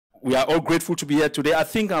We are all grateful to be here today. I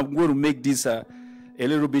think I'm going to make this a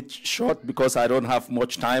little bit short because I don't have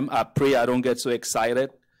much time. I pray I don't get so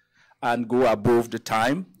excited and go above the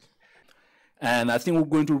time. And I think we're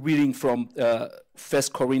going to reading from 1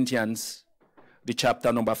 Corinthians, the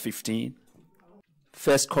chapter number 15.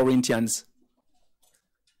 1 Corinthians,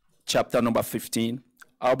 chapter number 15.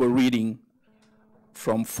 I'll be reading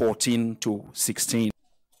from 14 to 16.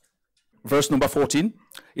 Verse number 14.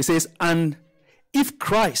 It says, "And if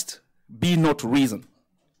Christ be not risen,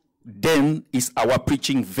 then is our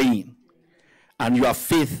preaching vain, and your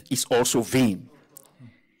faith is also vain.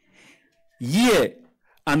 Yea,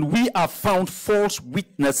 and we are found false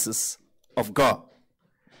witnesses of God,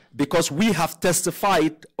 because we have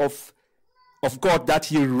testified of God that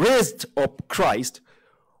he raised up Christ,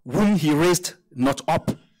 whom he raised not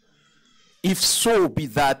up, if so be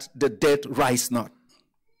that the dead rise not.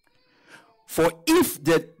 For if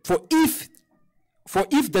the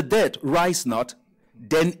dead rise not,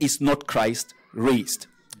 then is not Christ raised."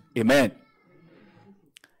 Amen.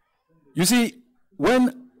 You see,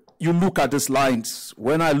 when you look at these lines,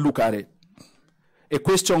 when I look at it, a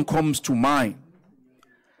question comes to mind.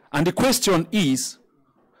 And the question is,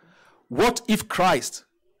 what if Christ,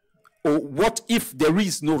 or what if there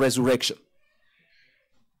is no resurrection?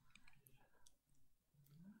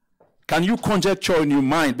 Can you conjecture in your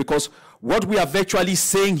mind? Because what we are virtually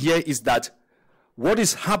saying here is that what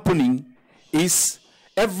is happening is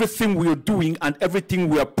everything we are doing and everything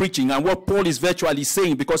we are preaching, and what Paul is virtually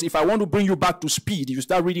saying, because if I want to bring you back to speed, you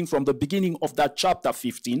start reading from the beginning of that chapter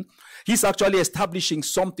 15, he's actually establishing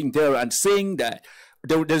something there and saying that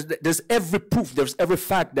there's every proof, there's every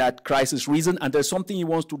fact that Christ is risen, and there's something he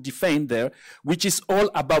wants to defend there, which is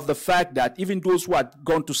all about the fact that even those who had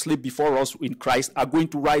gone to sleep before us in Christ are going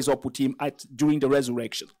to rise up with him during the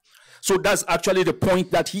resurrection. So that's actually the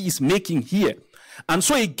point that he is making here. And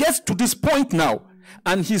so he gets to this point now,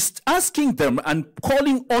 and he's asking them and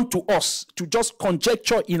calling on to us to just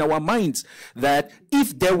conjecture in our minds that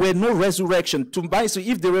if there were no resurrection,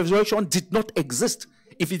 if the resurrection did not exist,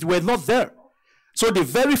 if it were not there. So the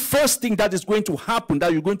very first thing that is going to happen,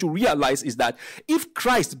 that you're going to realize, is that if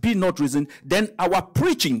Christ be not risen, then our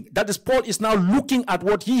preaching, that is, Paul is now looking at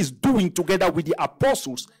what he is doing together with the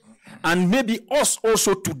apostles, and maybe us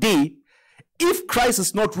also today. If Christ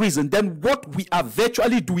is not risen, then what we are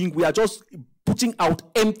virtually doing, we are just putting out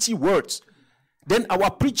empty words. Then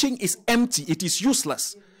our preaching is empty. It is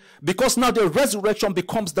useless. Because now the resurrection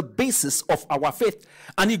becomes the basis of our faith.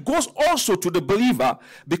 And it goes also to the believer,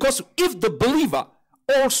 because if the believer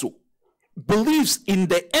also believes in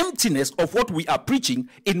the emptiness of what we are preaching,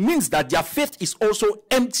 it means that their faith is also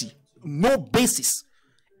empty, no basis,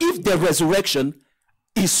 if the resurrection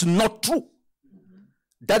is not true.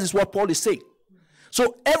 That is what Paul is saying.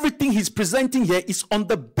 So everything he's presenting here is on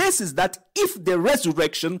the basis that if the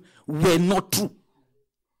resurrection were not true.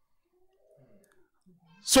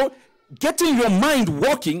 So getting your mind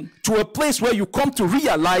working to a place where you come to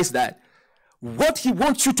realize that what he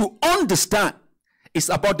wants you to understand is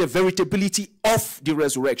about the veritability of the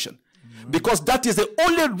resurrection. Because that is the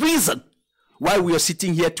only reason why we are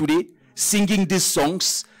sitting here today, singing these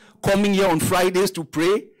songs, coming here on Fridays to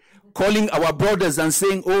pray, calling our brothers and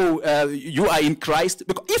saying, "Oh, you are in Christ."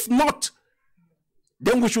 Because if not,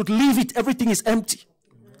 then we should leave it. Everything is empty.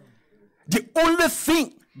 The only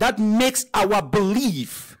thing that makes our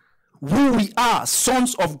belief who we are,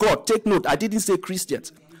 sons of God. Take note, I didn't say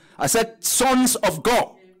Christians. I said sons of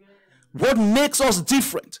God. What makes us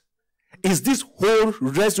different is this whole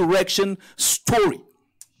resurrection story.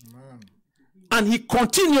 Amen. And he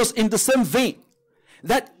continues in the same vein,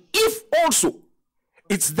 that if also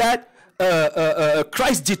it's that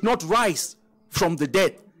Christ did not rise from the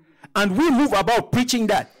dead, and we move about preaching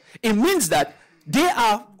that, it means that they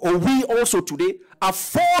are, or we also today, are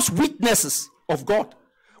false witnesses of God.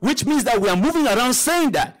 Which means that we are moving around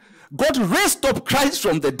saying that God raised up Christ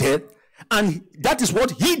from the dead, and that is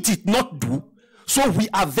what he did not do. So we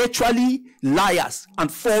are virtually liars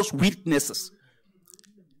and false witnesses.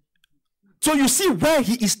 So you see where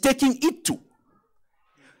he is taking it to.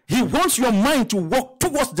 He wants your mind to walk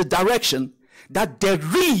towards the direction that there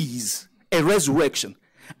is a resurrection.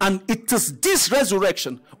 And it is this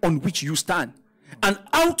resurrection on which you stand. And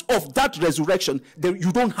out of that resurrection,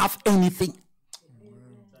 you don't have anything.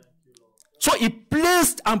 So he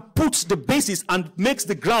placed and puts the basis and makes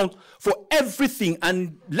the ground for everything,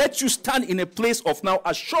 and lets you stand in a place of now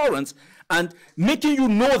assurance and making you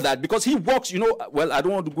know that, because he walks, well, I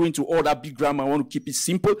don't want to go into all that big grammar. I want to keep it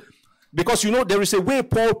simple, because, there is a way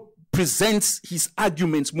Paul presents his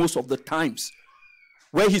arguments most of the times.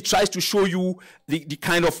 where he tries to show you the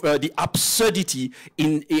kind of the absurdity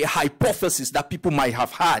in a hypothesis that people might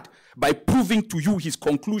have had, by proving to you his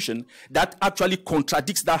conclusion that actually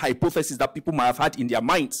contradicts that hypothesis that people might have had in their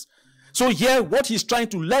minds. So here, what he's trying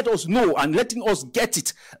to let us know and letting us get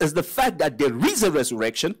it is the fact that there is a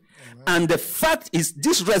resurrection. And the fact is,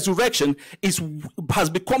 this resurrection has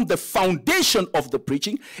become the foundation of the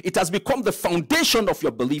preaching. It has become the foundation of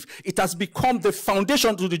your belief. It has become the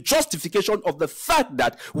foundation to the justification of the fact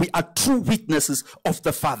that we are true witnesses of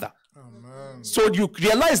the Father. Amen. So you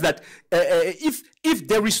realize that if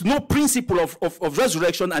there is no principle of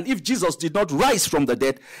resurrection, and if Jesus did not rise from the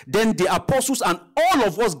dead, then the apostles and all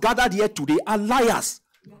of us gathered here today are liars.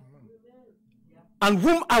 And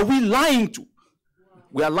whom are we lying to?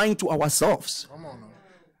 We are lying to ourselves. Come on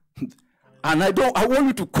now. And I want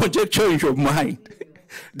you to conjecture in your mind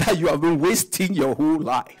that you have been wasting your whole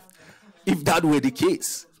life, if that were the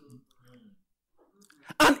case.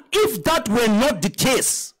 And if that were not the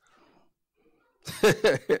case,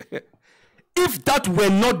 if that were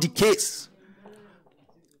not the case,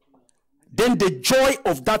 then the joy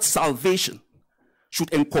of that salvation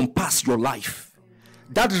should encompass your life.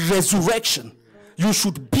 That resurrection, you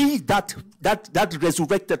should be that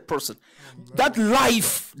resurrected person. That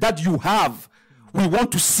life that you have, we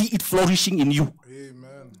want to see it flourishing in you.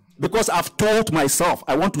 Amen. Because I've told myself,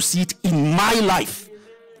 I want to see it in my life.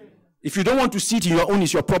 If you don't want to see it in your own,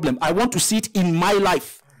 it's your problem. I want to see it in my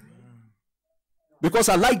life. Because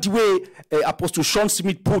I like the way Apostle Sean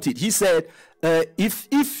Smith put it. He said, if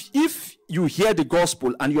you hear the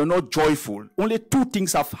gospel and you're not joyful, only two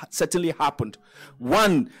things have certainly happened.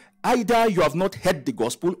 One, either you have not heard the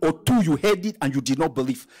gospel, or two, you heard it and you did not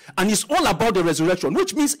believe. And it's all about the resurrection,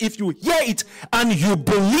 which means if you hear it and you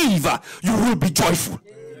believe, you will be joyful.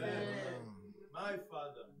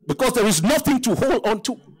 Because there is nothing to hold on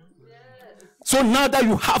to. So now that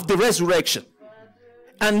you have the resurrection,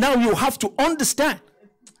 and now you have to understand,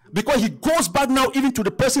 because he goes back now even to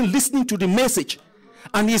the person listening to the message,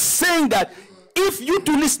 and he's saying that if you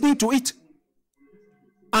two listening to it,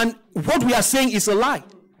 and what we are saying is a lie,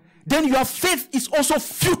 then your faith is also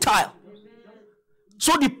futile.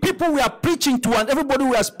 So the people we are preaching to and everybody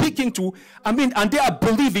we are speaking to, and they are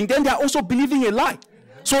believing, then they are also believing a lie.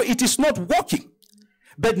 So it is not working.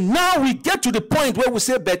 But now we get to the point where we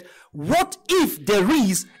say, but what if there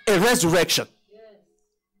is a resurrection?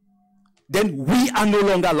 Then we are no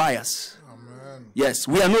longer liars. Amen. Yes,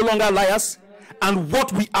 we are no longer liars. And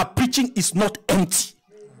what we are preaching is not empty.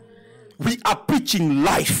 We are preaching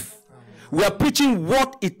life. We are preaching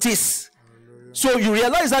what it is. So you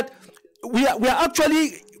realize that we are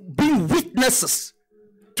actually being witnesses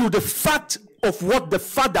to the fact of what the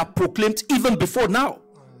Father proclaimed even before now.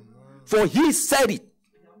 For he said it.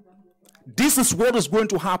 This is what is going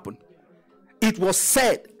to happen. It was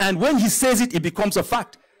said, and when he says it, it becomes a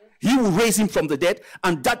fact. He will raise him from the dead,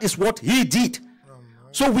 and that is what he did.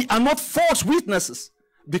 So we are not false witnesses,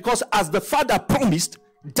 because as the Father promised,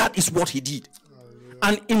 that is what he did.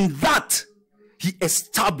 And in that, he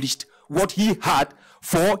established what he had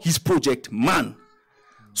for his project man.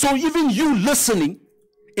 So even you listening,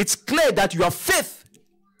 it's clear that your faith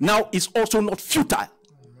now is also not futile,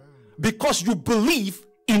 because you believe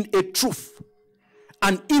in a truth,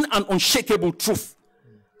 and in an unshakable truth,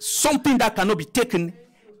 something that cannot be taken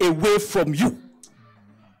away from you.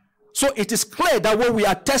 So it is clear that when we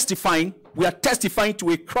are testifying to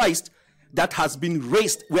a Christ that has been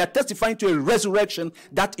raised. We are testifying to a resurrection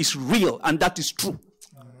that is real and that is true.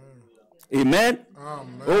 Amen.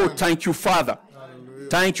 Amen. Oh, thank you, Father. Hallelujah.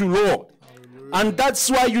 Thank you, Lord. And that's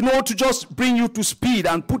why, to just bring you to speed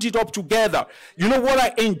and put it up together. What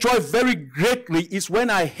I enjoy very greatly is when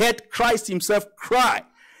I heard Christ himself cry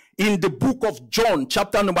in the book of John,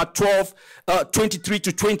 chapter number 12, 23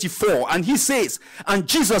 to 24. And he says, and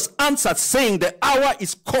Jesus answered, saying, the hour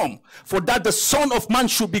is come for that the Son of Man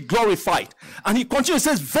should be glorified. And he continues,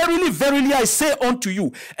 says, verily, verily, I say unto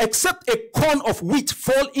you, except a corn of wheat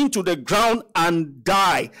fall into the ground and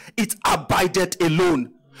die, it abideth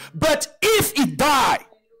alone. But if it die,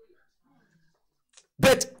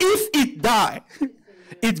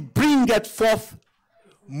 it bringeth forth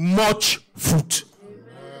much fruit.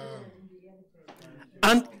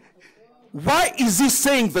 And why is he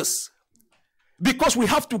saying this? Because we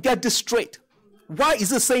have to get this straight. Why is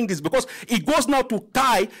he saying this? Because it goes now to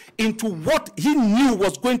tie into what he knew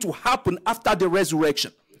was going to happen after the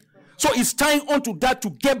resurrection. So it's tying onto that to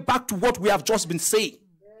get back to what we have just been saying.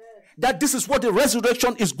 That this is what the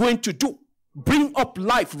resurrection is going to do. Bring up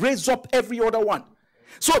life, raise up every other one.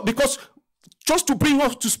 So because, just to bring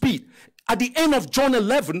us to speed, at the end of John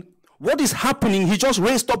 11, what is happening? He just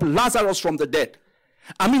raised up Lazarus from the dead.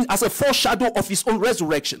 I mean, as a foreshadow of his own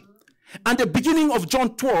resurrection. And the beginning of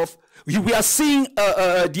John 12, we are seeing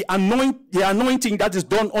the anointing that is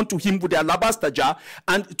done unto him with the alabaster jar,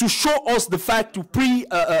 and to show us the fact to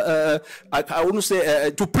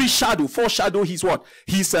foreshadow his what?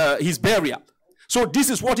 His burial. So this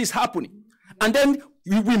is what is happening. And then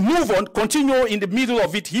we move on, continue in the middle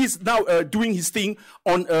of it. He's now doing his thing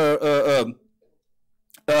on the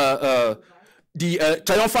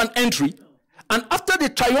triumphant entry. And after the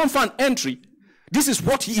triumphant entry, this is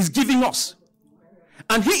what he is giving us.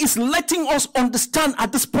 And he is letting us understand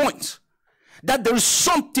at this point that there is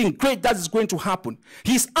something great that is going to happen.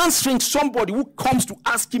 He's answering somebody who comes to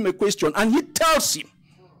ask him a question, and he tells him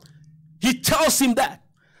that.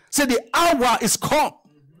 Say, the hour is come.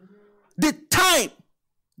 The time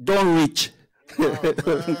don't reach.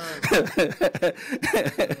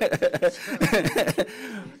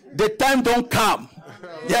 The time don't come.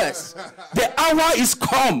 Yes. The hour is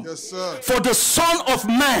come, yes, for the Son of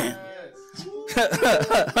Man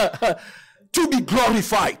to be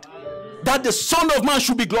glorified. That the Son of Man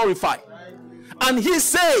should be glorified. And he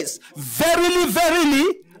says, verily,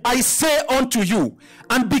 verily, I say unto you.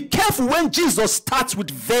 And be careful when Jesus starts with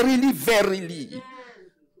verily, verily.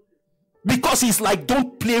 Because he's like,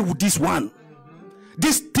 don't play with this one.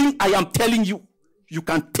 This thing I am telling you, you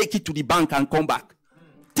can take it to the bank and come back.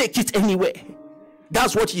 Take it anywhere.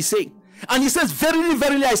 That's what he's saying. And he says, verily,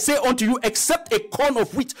 verily, I say unto you, except a corn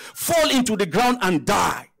of wheat fall into the ground and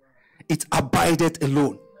die, it abideth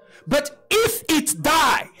alone. But if it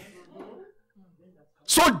die,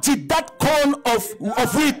 so did that corn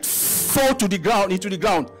of wheat fall to the ground, into the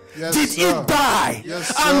ground? Yes, did it die?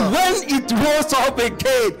 Yes, and when it rose up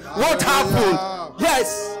again, what happened?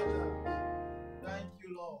 Yes. Thank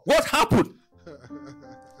you, Lord. What happened?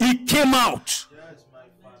 It came out.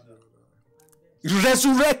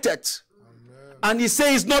 Resurrected. Amen. And he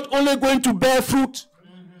says not only going to bear fruit,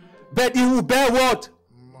 but it will bear what?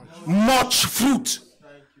 Much fruit.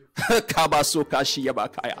 I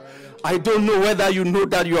don't know whether you know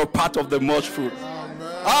that you are part of the much fruit.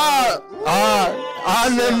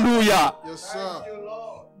 Hallelujah. Yes, sir.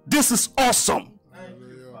 This is awesome.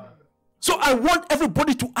 So I want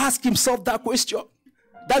everybody to ask himself that question.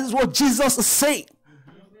 That is what Jesus is saying.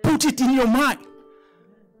 Put it in your mind.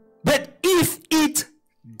 But if it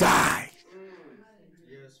die,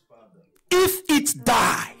 if it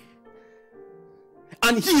die,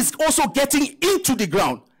 and he is also getting into the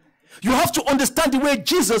ground, you have to understand the way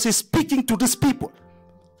Jesus is speaking to these people.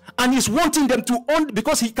 And he's wanting them to,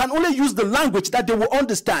 because he can only use the language that they will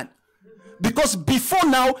understand. Because before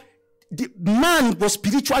now, the man was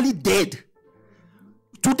spiritually dead.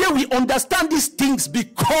 Today we understand these things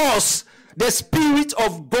because the Spirit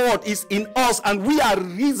of God is in us, and we are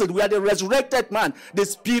risen. We are the resurrected man, the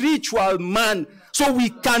spiritual man. So we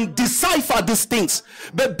can decipher these things.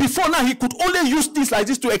 But before now, he could only use things like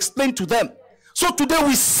this to explain to them. So today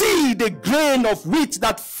we see the grain of wheat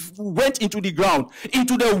that went into the ground,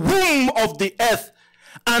 into the womb of the earth.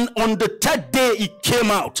 And on the third day it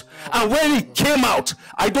came out. And when it came out,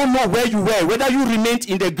 I don't know where you were, whether you remained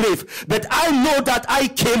in the grave, but I know that I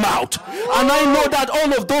came out. And I know that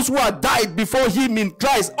all of those who had died before him in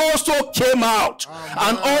Christ also came out.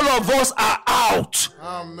 And all of us are out.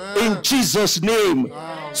 In Jesus' name.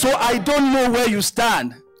 So I don't know where you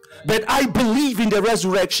stand, but I believe in the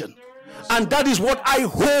resurrection. And that is what I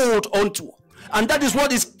hold on to. And that is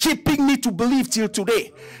what is keeping me to believe till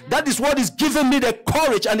today. That is what is giving me the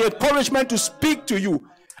courage and the encouragement to speak to you.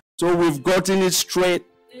 So we've gotten it straight.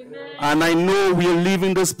 Amen. And I know we're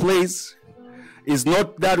leaving this place. It's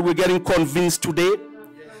not that we're getting convinced today,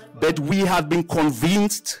 but we have been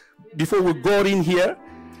convinced before we got in here.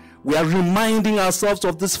 We are reminding ourselves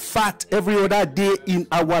of this fact every other day in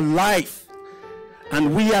our life.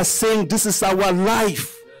 And we are saying this is our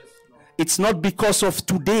life. It's not because of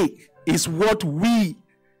today. It's what we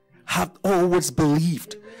have always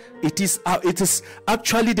believed. It is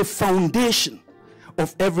actually the foundation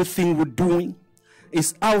of everything we're doing.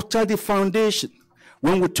 It's outside the foundation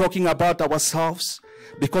when we're talking about ourselves,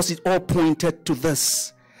 because it all pointed to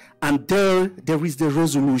this. And there is the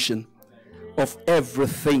resolution of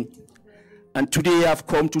everything. And today I've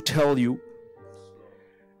come to tell you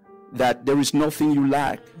that there is nothing you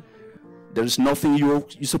lack. There is nothing you're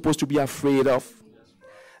supposed to be afraid of.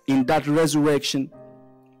 In that resurrection,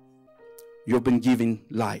 you've been given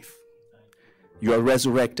life. You are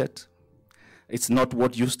resurrected. It's not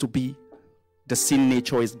what used to be. The sin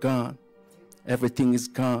nature is gone. Everything is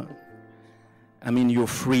gone. I mean, you're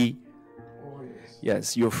free.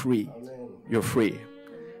 Yes, you're free. You're free.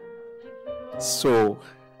 So,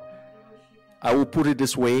 I will put it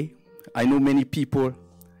this way. I know many people,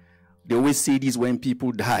 they always say this when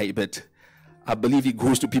people die, but I believe it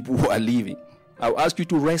goes to people who are living. I'll ask you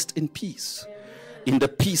to rest in peace, in the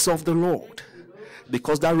peace of the Lord,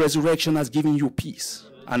 because that resurrection has given you peace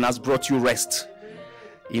and has brought you rest.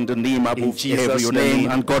 In the name above every name,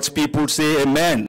 and God's people say amen.